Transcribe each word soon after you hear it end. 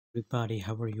Everybody,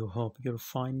 how are you? Hope you're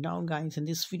fine. Now guys, in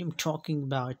this video I'm talking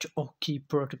about Ooki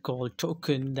protocol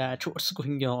token. That what's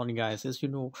going on, guys. As you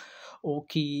know,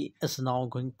 Ooki is now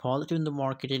going positive in the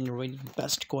market and really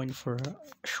best coin for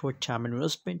short-term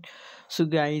investment. So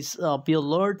guys, be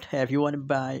alert if you want to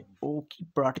buy Ooki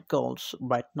protocols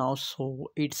right now.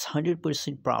 So it's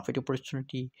 100% profit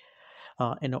opportunity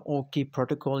in the OK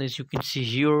protocol. As you can see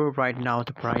here right now,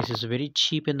 the price is very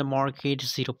cheap in the market,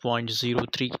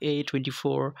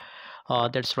 0.03824.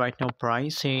 That's right now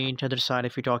price. And other side,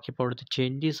 if you talk about the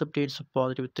changes, updates of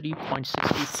positive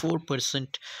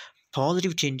 3.64%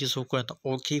 positive changes occur in the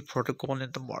OK protocol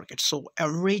in the market. So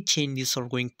every changes are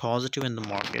going positive in the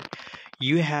market.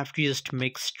 You have to just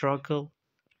make struggle.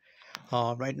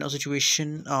 Right now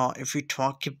situation, if we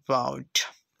talk about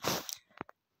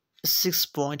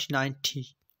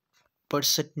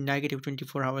 6.90% negative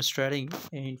 24 hours trading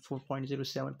and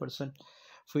 4.07%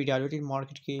 free diluted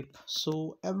market cap.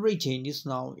 So every change is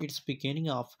now it's beginning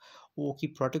of OK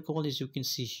protocol. As you can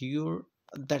see here,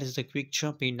 that is the quick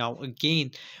jump. And now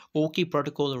again, OK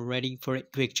protocol ready for a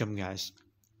quick jump, guys.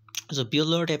 So be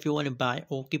alert if you want to buy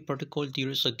OK protocol. There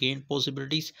is again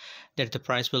possibilities that the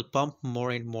price will pump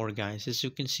more and more, guys. As you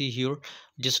can see here,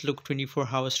 just look 24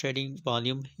 hours trading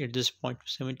volume at this point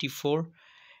 74,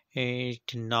 and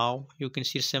now you can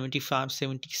see 75,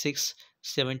 76,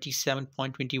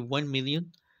 77.21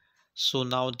 million. So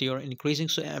now they are increasing.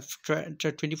 So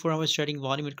after 24 hours trading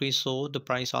volume increase, so the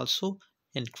price also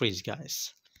increase,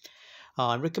 guys.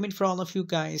 I recommend for all of you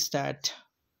guys that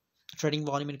trading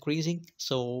volume increasing,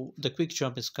 so the quick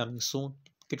jump is coming soon.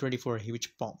 Get ready for a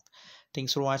huge pump.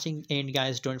 Thanks for watching, and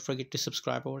guys, don't forget to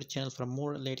subscribe our channel for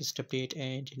more latest update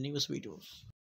and news videos.